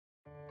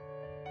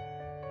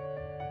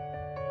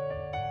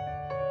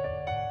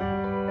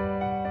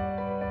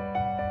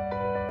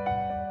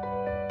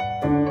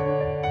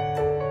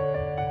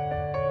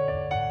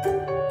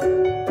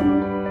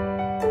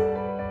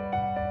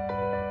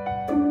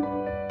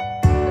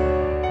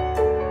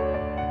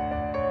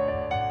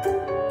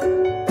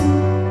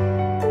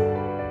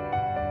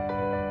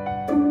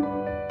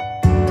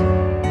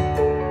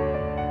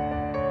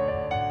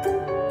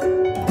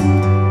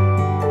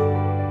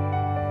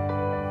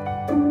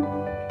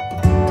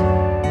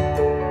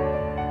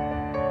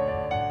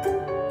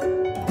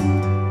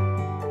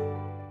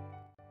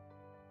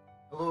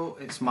Hello,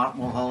 it's Mark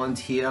Mulholland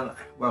here.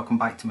 Welcome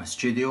back to my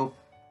studio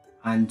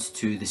and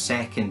to the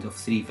second of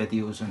 3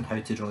 videos on how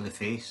to draw the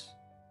face.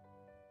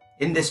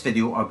 In this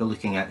video I'll be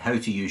looking at how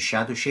to use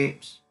shadow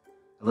shapes,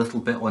 a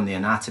little bit on the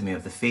anatomy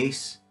of the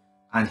face,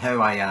 and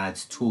how I add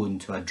tone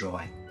to a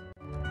drawing.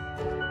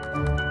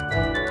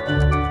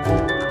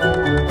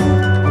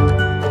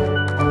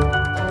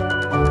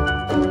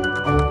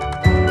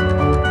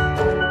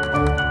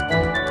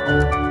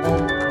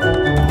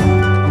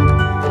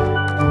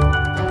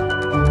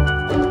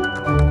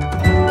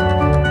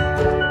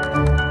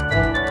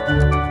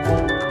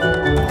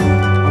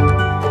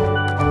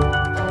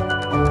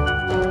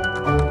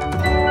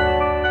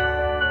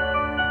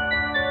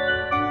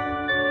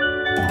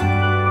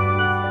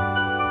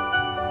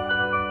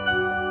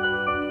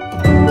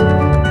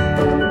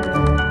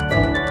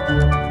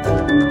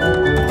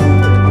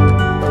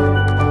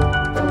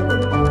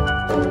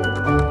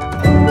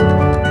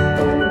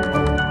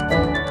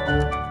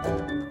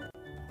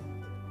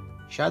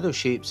 Shadow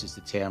shapes is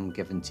the term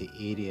given to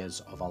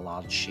areas of a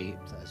large shape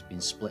that has been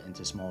split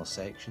into smaller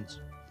sections,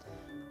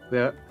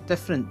 where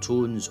different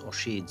tones or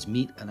shades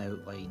meet an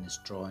outline is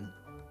drawn.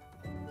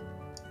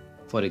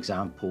 For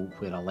example,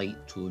 where a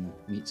light tone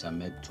meets a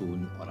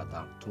mid-tone or a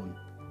dark tone.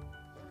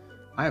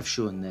 I have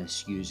shown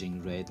this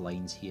using red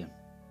lines here.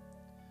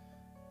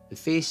 The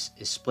face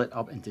is split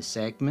up into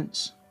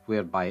segments,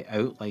 whereby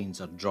outlines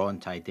are drawn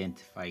to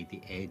identify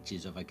the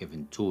edges of a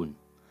given tone.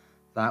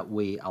 That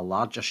way, a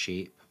larger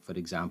shape, for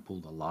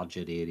example the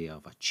larger area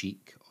of a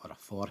cheek or a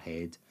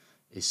forehead,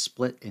 is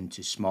split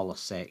into smaller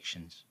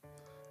sections,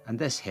 and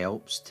this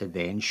helps to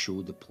then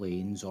show the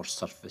planes or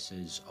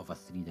surfaces of a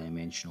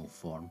three-dimensional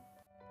form.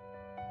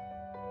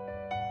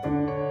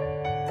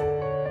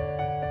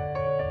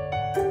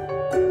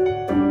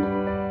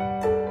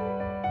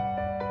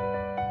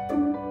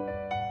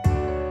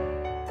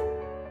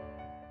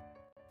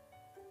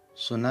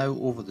 So now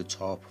over the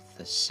top of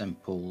this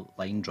simple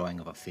line drawing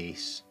of a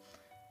face,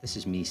 this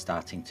is me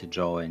starting to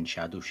draw in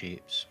shadow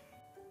shapes.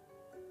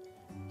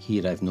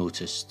 Here I've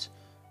noticed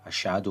a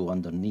shadow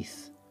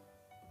underneath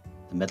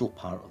the middle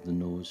part of the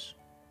nose,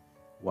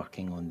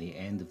 working on the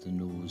end of the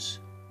nose,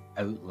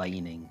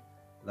 outlining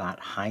that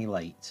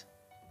highlight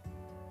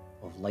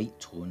of light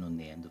tone on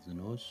the end of the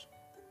nose.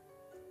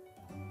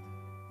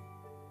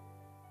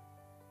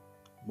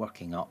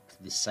 Working up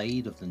the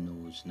side of the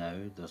nose now,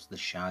 there's the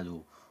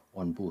shadow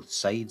on both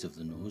sides of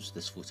the nose.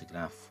 This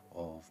photograph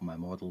of my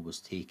model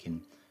was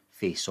taken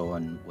face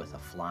on with a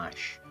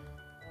flash,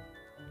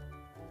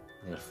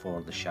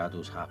 therefore the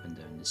shadows happen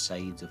down the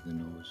sides of the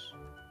nose.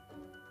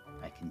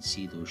 I can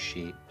see those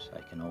shapes.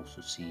 I can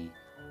also see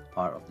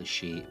part of the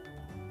shape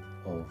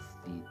of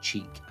the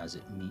cheek as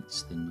it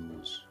meets the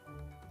nose.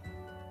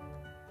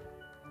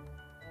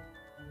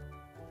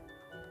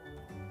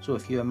 So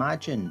if you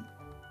imagine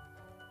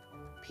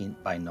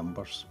paint by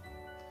numbers,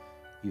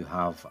 you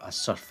have a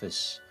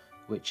surface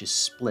which is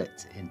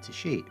split into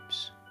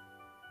shapes.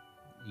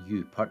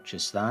 You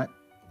purchase that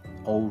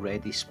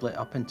already split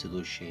up into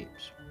those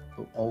shapes,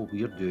 but all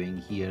we're doing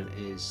here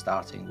is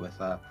starting with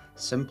a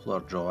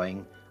simpler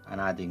drawing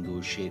and adding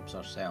those shapes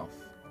ourselves.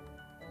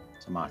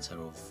 It's a matter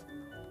of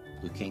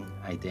looking,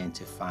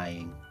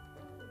 identifying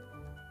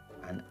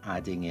and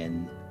adding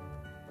in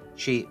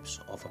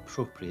shapes of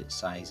appropriate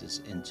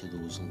sizes into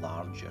those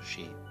larger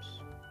shapes.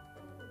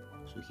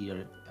 So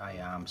here I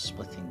am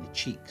splitting the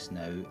cheeks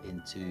now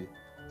into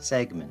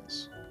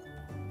segments.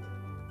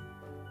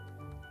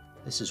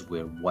 This is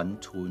where one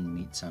tone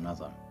meets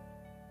another.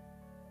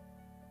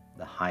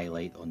 The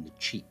highlight on the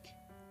cheek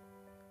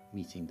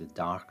meeting the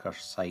darker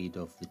side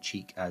of the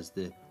cheek as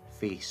the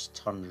face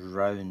turns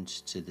round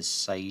to the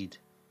side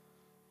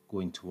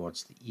going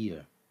towards the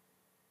ear.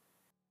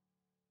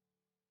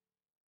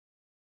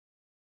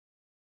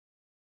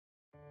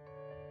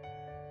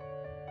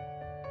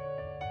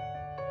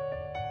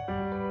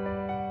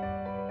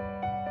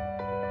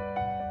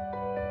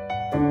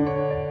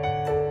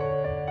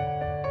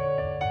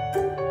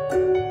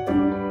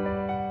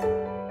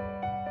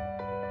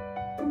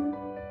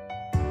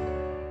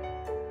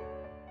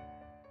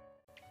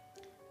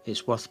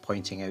 It's worth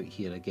pointing out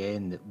here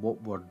again that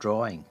what we're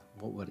drawing,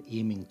 what we're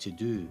aiming to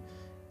do,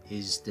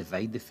 is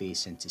divide the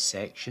face into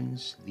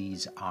sections.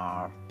 These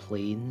are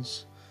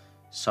planes,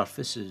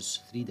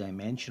 surfaces,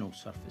 three-dimensional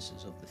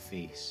surfaces of the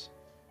face,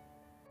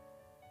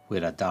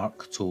 where a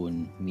dark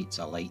tone meets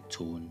a light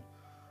tone,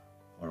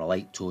 or a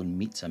light tone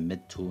meets a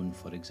mid-tone,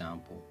 for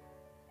example.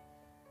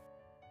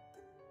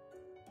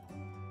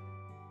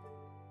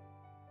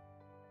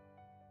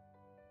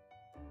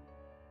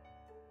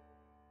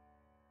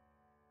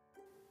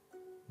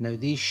 Now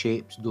these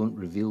shapes don't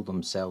reveal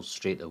themselves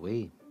straight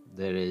away.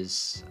 There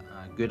is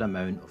a good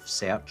amount of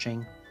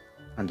searching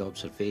and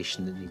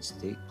observation that needs to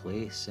take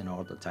place in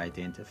order to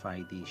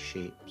identify these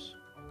shapes.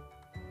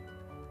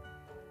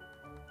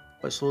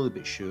 But slowly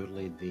but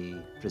surely they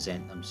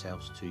present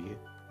themselves to you.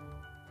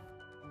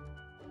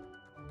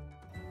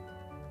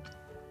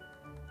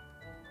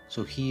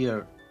 So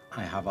here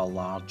I have a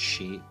large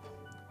shape.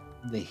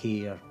 The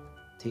hair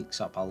takes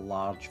up a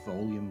large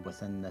volume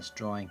within this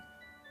drawing.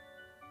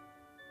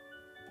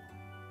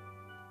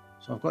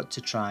 So I've got to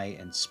try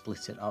and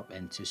split it up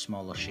into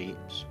smaller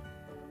shapes.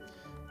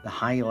 The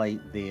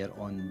highlight there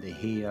on the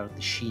hair,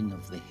 the sheen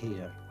of the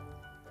hair,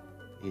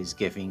 is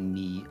giving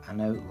me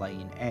an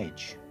outline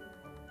edge.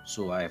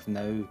 So I have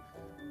now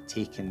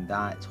taken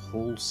that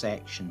whole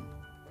section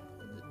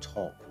on the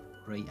top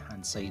right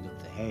hand side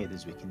of the head,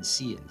 as we can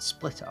see it, and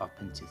split it up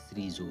into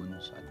 3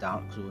 zones. A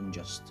dark zone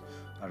just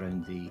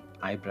around the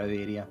eyebrow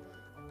area,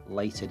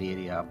 lighter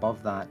area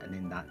above that, and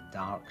then that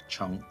dark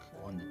chunk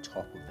on the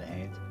top of the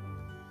head.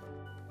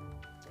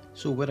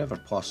 So wherever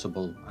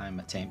possible, I'm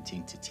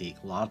attempting to take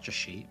larger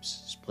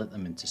shapes, split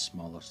them into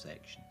smaller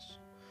sections,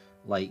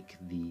 like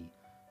the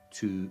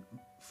 2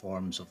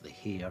 forms of the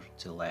hair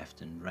to left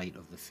and right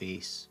of the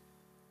face.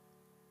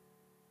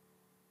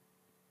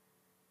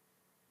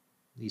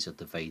 These are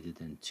divided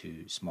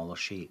into smaller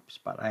shapes,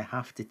 but I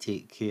have to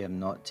take care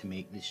not to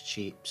make these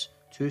shapes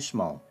too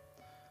small.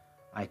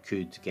 I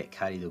could get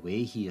carried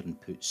away here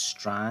and put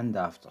strand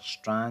after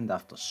strand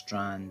after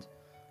strand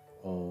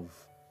of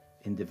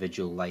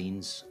individual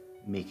lines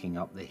making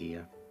up the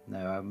hair.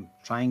 Now I'm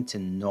trying to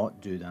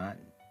not do that.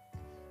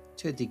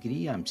 To a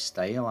degree I'm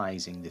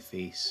stylizing the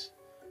face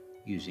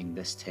using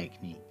this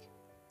technique.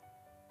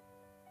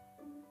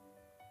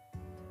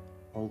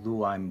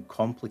 Although I'm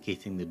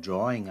complicating the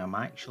drawing, I'm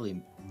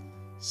actually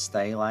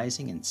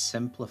stylizing and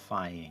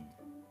simplifying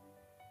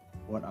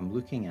what I'm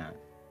looking at.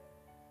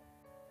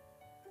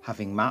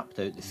 Having mapped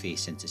out the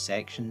face into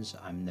sections,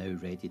 I'm now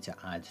ready to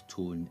add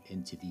tone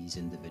into these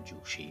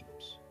individual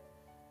shapes.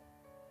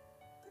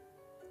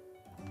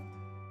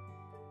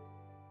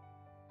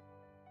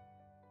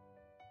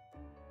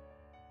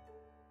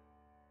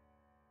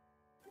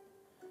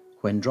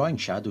 When drawing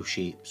shadow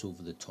shapes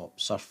over the top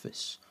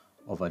surface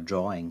of a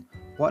drawing,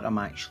 what I'm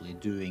actually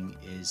doing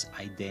is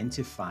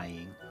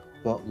identifying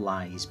what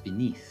lies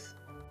beneath.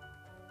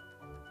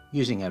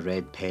 Using a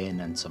red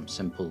pen and some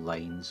simple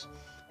lines,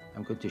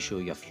 I'm going to show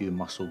you a few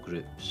muscle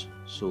groups.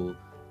 So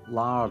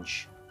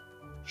large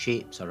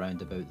shapes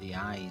around about the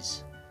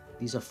eyes,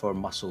 these are for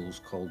muscles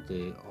called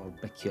the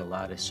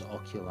orbicularis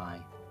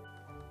oculi,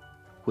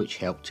 which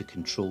help to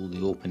control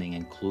the opening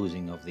and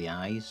closing of the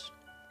eyes.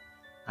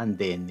 And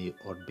then the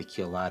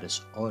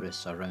orbicularis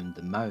oris around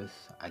the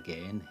mouth,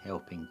 again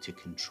helping to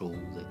control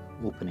the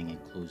opening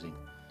and closing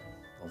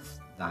of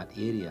that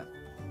area.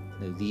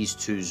 Now these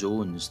 2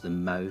 zones, the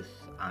mouth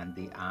and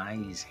the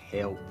eyes,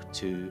 help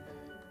to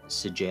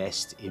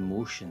suggest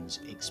emotions,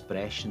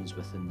 expressions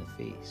within the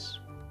face.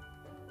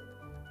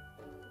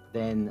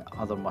 Then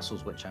other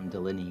muscles which I'm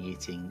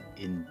delineating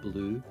in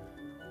blue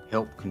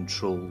help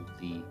control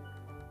the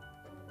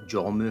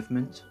jaw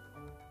movement.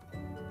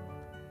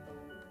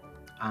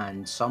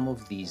 And some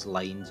of these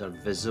lines are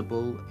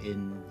visible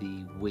in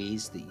the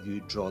ways that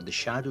you draw the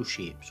shadow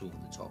shapes over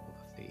the top of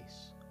a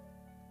face.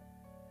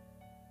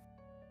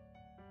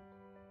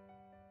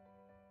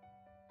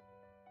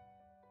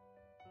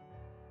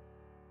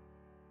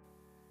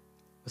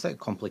 Without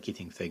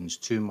complicating things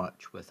too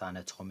much with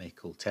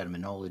anatomical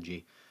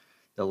terminology,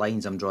 the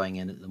lines I'm drawing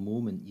in at the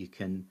moment, you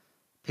can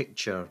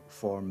picture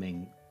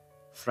forming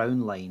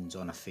frown lines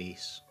on a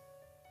face.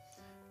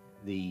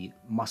 The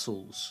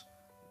muscles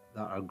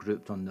that are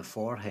grouped on the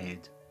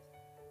forehead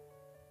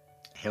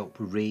help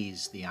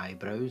raise the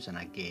eyebrows and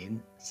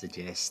again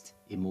suggest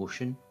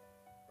emotion.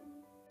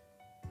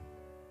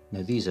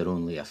 Now these are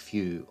only a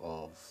few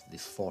of the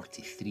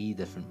 43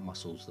 different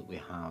muscles that we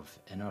have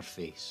in our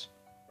face.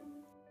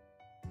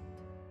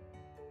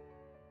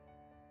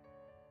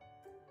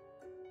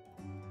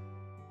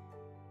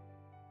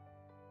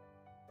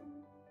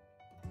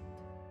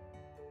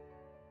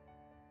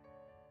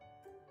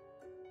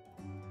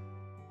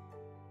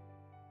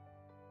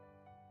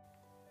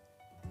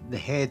 The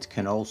head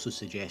can also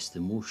suggest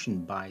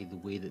emotion by the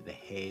way that the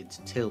head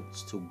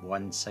tilts to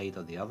one side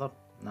or the other,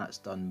 and that's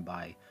done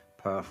by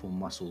powerful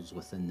muscles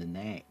within the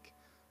neck.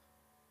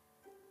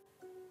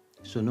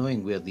 So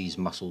knowing where these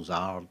muscles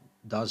are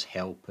does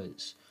help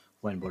us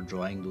when we're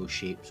drawing those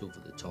shapes over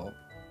the top.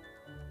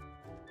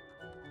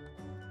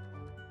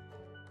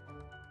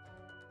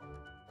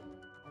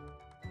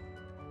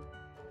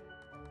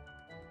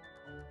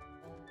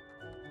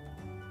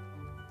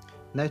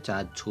 Now to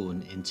add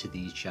tone into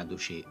these shadow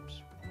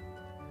shapes.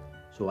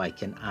 So I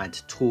can add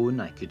tone,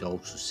 I could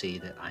also say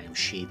that I am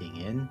shading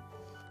in.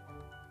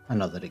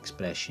 Another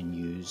expression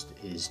used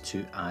is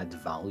to add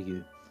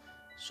value.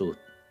 So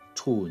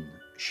tone,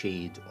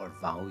 shade or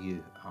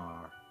value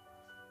are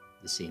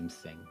the same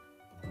thing.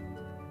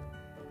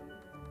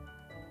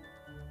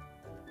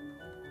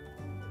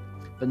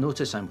 But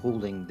notice I'm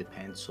holding the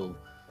pencil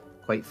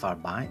quite far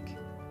back.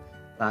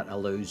 That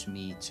allows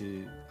me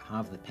to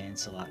have the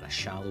pencil at a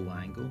shallow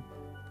angle,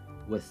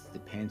 with the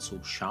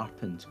pencil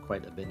sharpened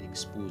quite a bit,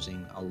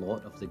 exposing a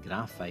lot of the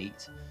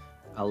graphite,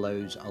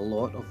 allows a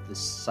lot of the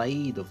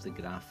side of the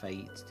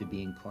graphite to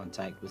be in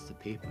contact with the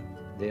paper.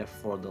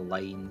 Therefore the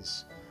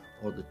lines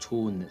or the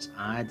tone that's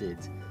added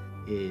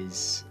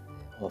is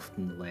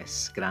often less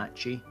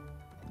scratchy.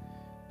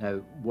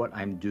 Now what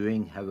I'm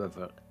doing,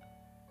 however,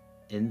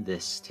 in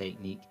this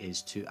technique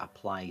is to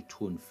apply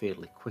tone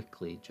fairly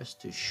quickly,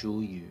 just to show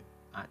you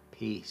at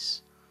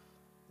pace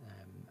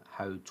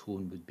how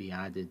tone would be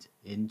added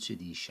into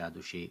these shadow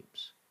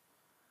shapes.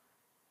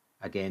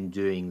 Again,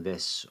 doing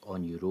this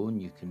on your own,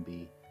 you can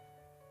be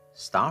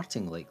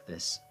starting like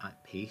this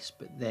at pace,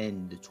 but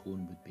then the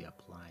tone would be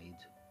applied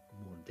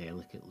more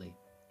delicately,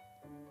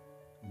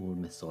 more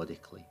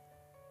methodically.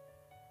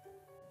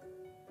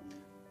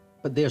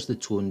 But there's the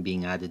tone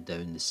being added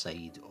down the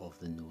side of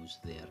the nose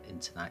there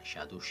into that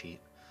shadow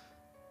shape,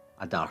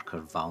 a darker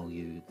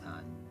value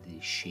than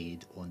the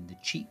shade on the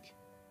cheek.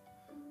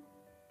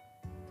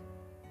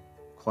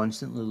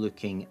 Constantly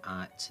looking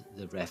at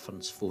the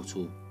reference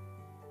photo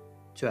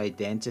to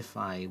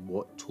identify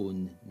what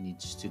tone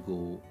needs to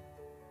go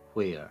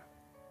where.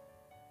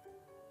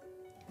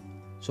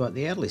 So at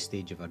the early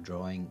stage of a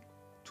drawing,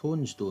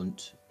 tones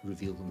don't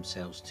reveal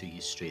themselves to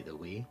you straight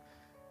away.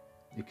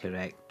 The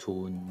correct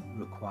tone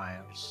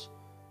requires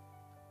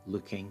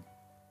looking,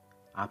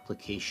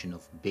 application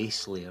of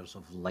base layers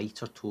of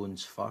lighter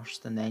tones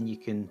first, and then you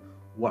can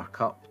work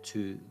up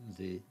to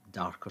the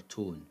darker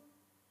tone.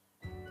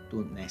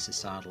 Don't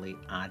necessarily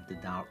add the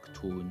dark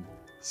tone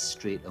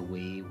straight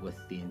away with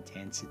the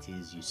intensity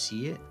as you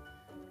see it.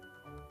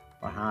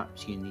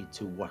 Perhaps you need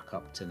to work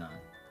up to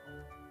that.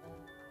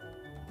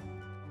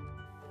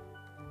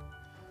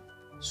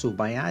 So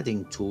by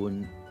adding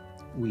tone,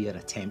 we are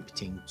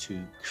attempting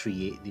to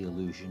create the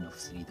illusion of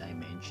 3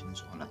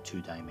 dimensions on a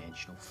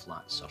 2-dimensional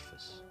flat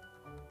surface.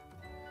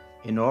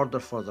 In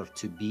order for there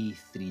to be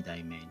 3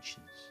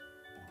 dimensions,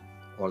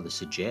 or the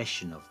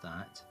suggestion of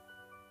that,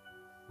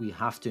 we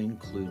have to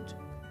include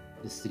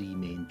the 3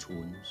 main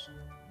tones: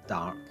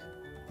 dark,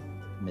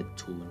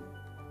 mid-tone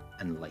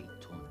and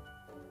light tone.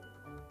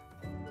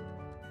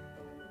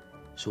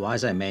 So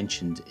as I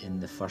mentioned in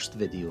the first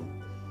video,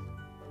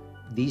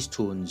 these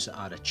tones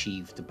are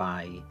achieved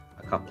by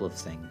a couple of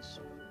things.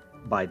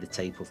 By the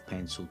type of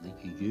pencil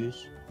that you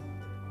use,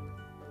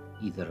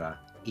 either a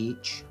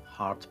H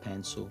hard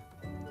pencil,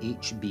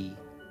 HB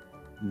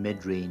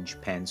mid-range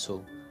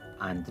pencil,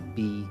 and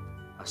B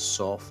a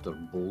soft or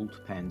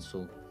bold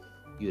pencil,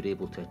 you're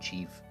able to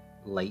achieve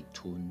light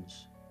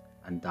tones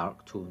and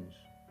dark tones.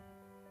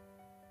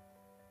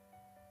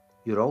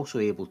 You're also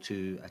able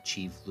to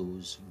achieve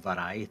those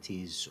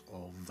varieties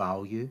of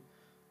value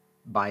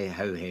by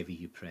how heavy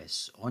you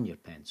press on your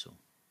pencil.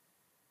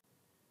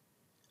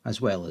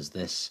 As well as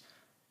this,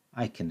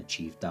 I can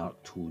achieve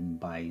dark tone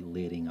by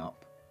layering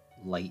up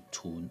light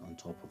tone on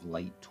top of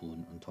light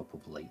tone on top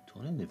of light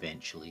tone, and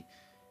eventually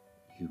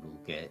you will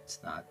get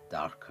that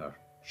darker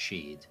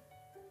shade.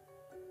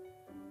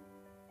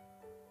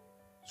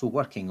 So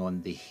working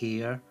on the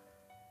hair,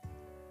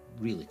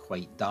 really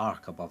quite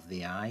dark above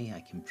the eye,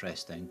 I can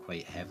press down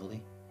quite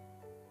heavily.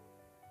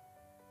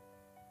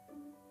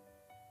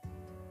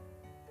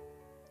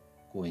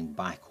 Going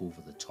back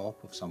over the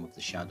top of some of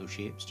the shadow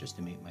shapes just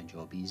to make my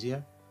job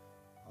easier,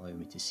 allow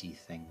me to see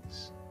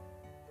things.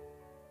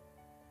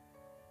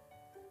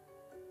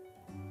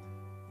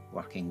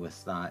 Working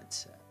with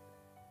that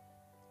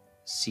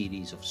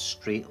series of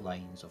straight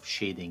lines of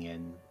shading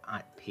in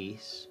at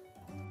pace.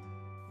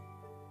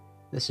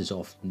 This is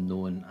often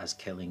known as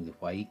killing the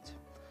white,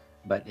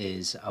 but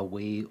is a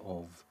way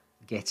of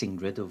getting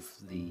rid of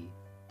the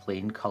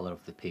plain colour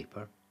of the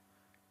paper,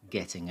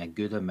 getting a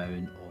good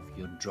amount of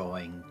your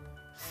drawing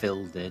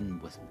filled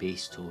in with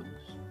base tones,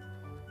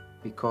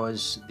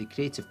 because the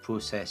creative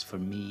process for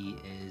me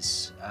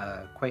is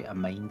quite a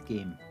mind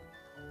game.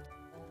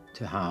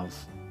 To have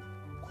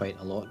quite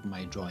a lot of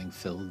my drawing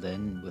filled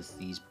in with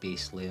these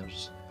base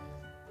layers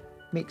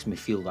makes me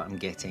feel that I'm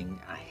getting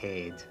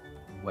ahead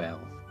well.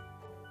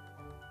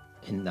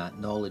 In that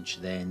knowledge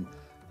then,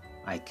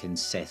 I can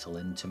settle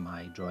into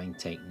my drawing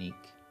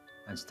technique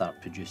and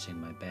start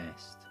producing my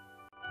best.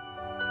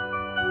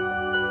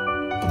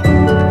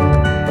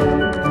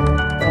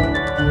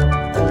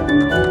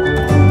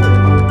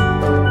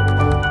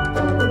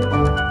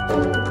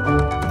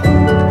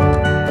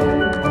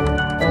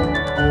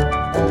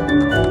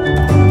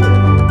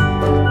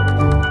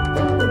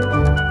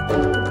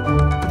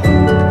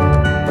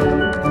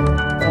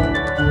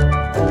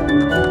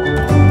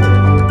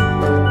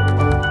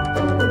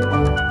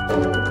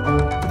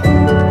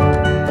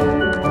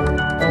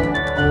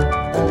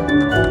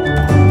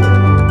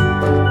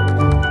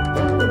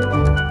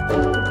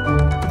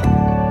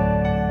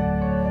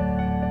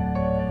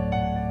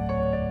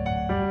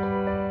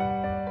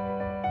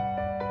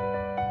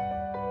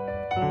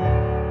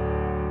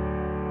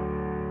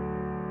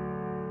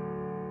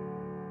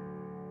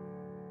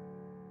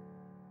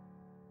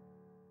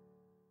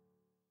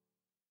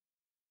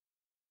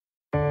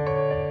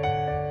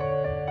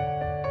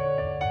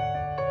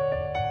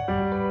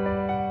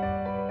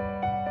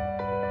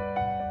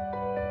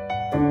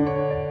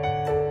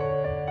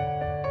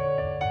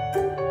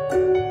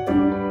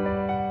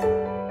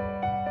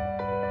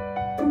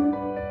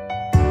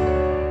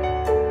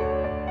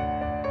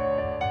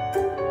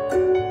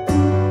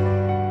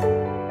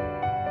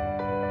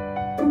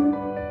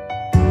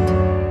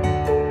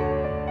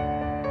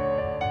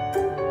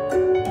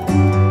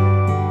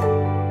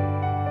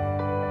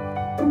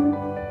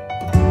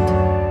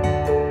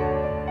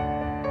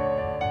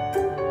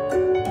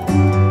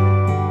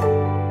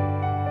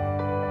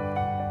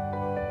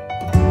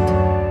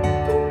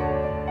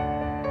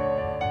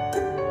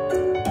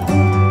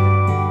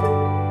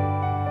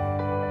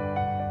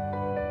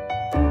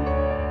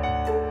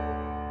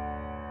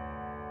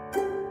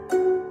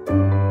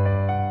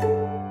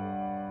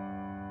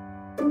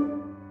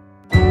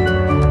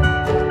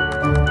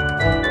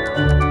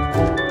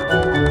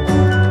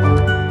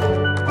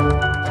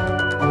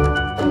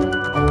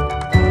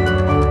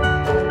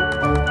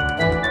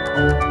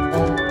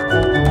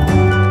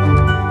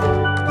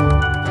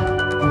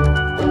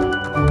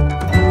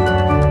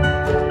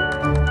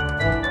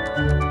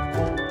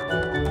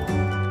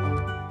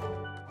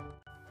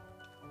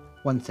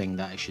 One thing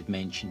that I should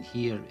mention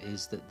here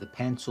is that the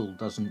pencil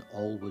doesn't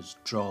always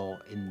draw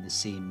in the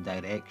same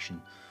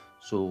direction.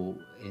 So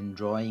in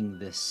drawing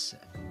this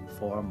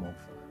form of,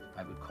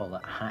 I would call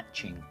it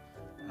hatching,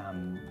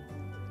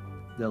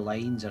 the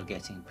lines are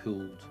getting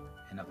pulled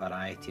in a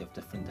variety of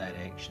different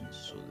directions.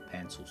 So the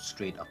pencil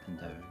straight up and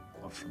down,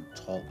 or from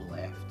top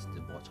left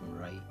to bottom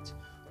right,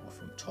 or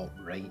from top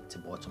right to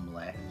bottom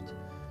left,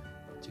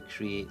 to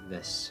create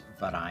this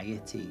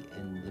variety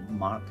in the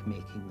mark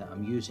making that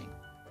I'm using.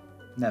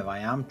 Now I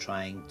am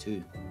trying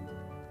to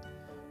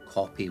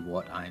copy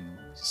what I'm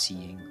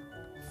seeing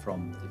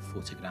from the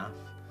photograph,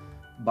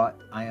 but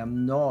I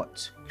am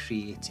not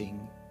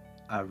creating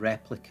a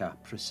replica,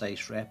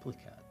 precise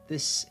replica.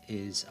 This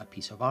is a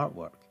piece of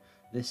artwork.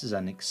 This is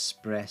an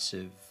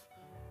expressive,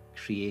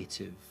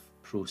 creative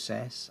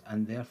process,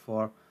 and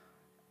therefore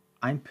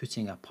I'm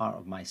putting a part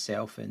of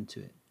myself into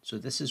it. So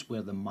this is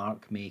where the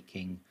mark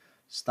making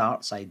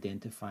starts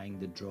identifying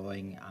the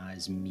drawing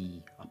as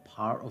me. A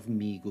part of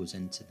me goes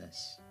into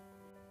this.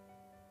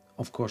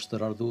 Of course,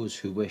 there are those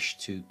who wish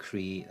to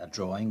create a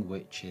drawing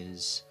which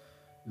is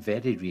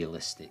very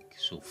realistic,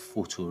 so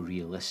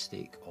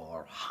photorealistic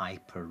or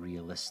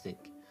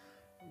hyper-realistic,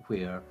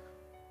 where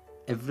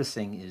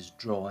everything is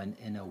drawn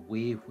in a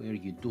way where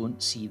you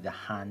don't see the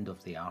hand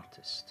of the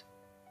artist.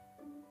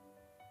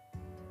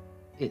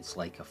 It's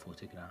like a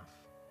photograph.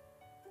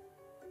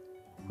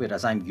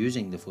 Whereas I'm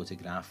using the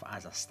photograph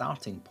as a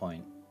starting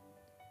point,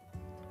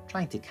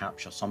 trying to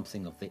capture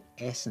something of the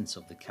essence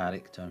of the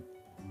character.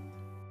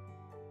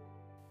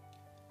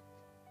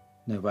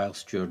 Now,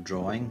 whilst you're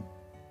drawing,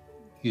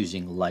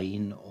 using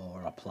line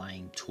or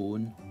applying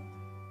tone,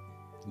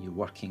 you're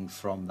working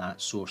from that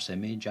source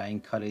image, I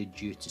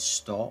encourage you to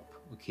stop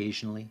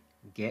occasionally,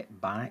 get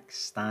back,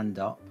 stand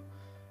up,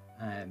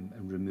 and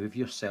remove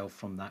yourself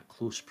from that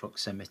close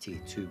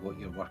proximity to what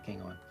you're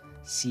working on.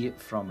 See it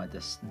from a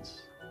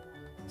distance.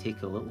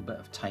 Take a little bit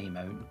of time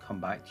out and come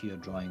back to your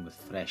drawing with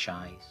fresh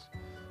eyes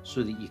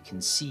so that you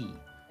can see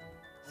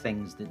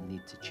things that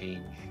need to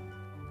change,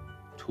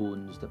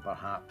 tones that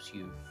perhaps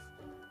you've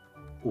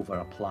over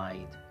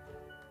applied,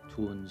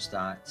 tones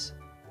that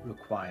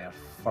require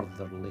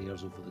further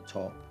layers over the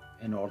top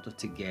in order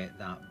to get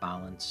that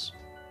balance.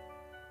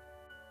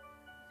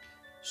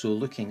 So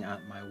looking at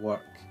my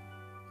work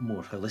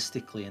more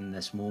holistically in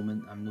this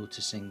moment, I'm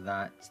noticing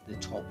that the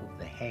top of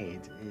the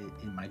head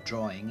in my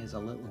drawing is a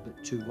little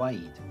bit too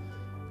wide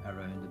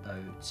around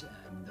about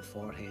the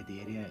forehead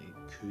area.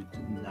 It could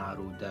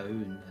narrow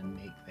down and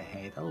make the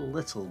head a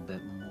little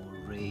bit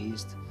more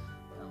raised,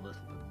 a little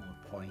bit more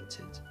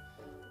pointed.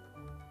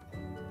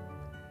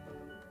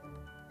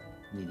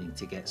 Needing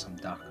to get some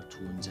darker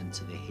tones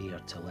into the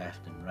hair to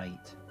left and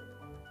right.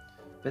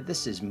 But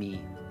this is me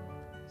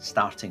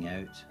starting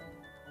out.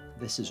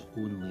 This is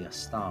only a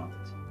start.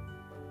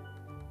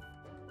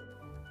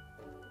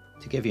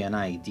 To give you an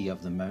idea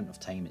of the amount of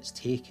time it's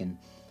taken,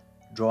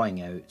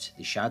 drawing out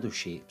the shadow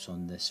shapes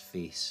on this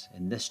face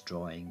in this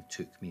drawing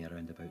took me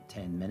around about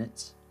 10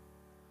 minutes,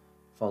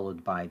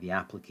 followed by the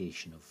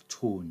application of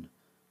tone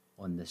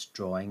on this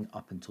drawing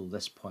up until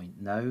this point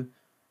now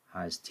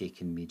has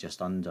taken me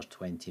just under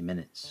 20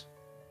 minutes.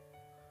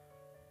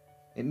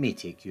 It may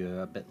take you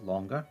a bit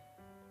longer.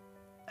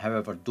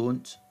 However,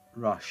 don't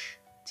rush.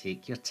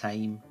 Take your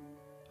time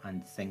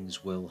and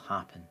things will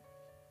happen.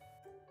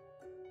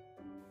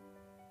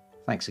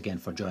 Thanks again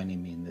for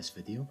joining me in this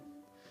video.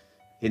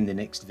 In the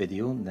next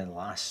video, the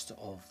last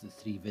of the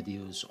 3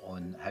 videos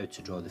on how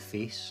to draw the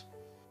face,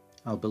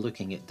 I'll be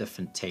looking at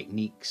different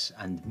techniques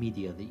and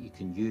media that you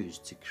can use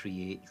to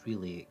create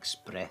really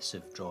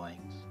expressive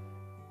drawings.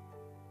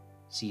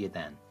 See you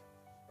then.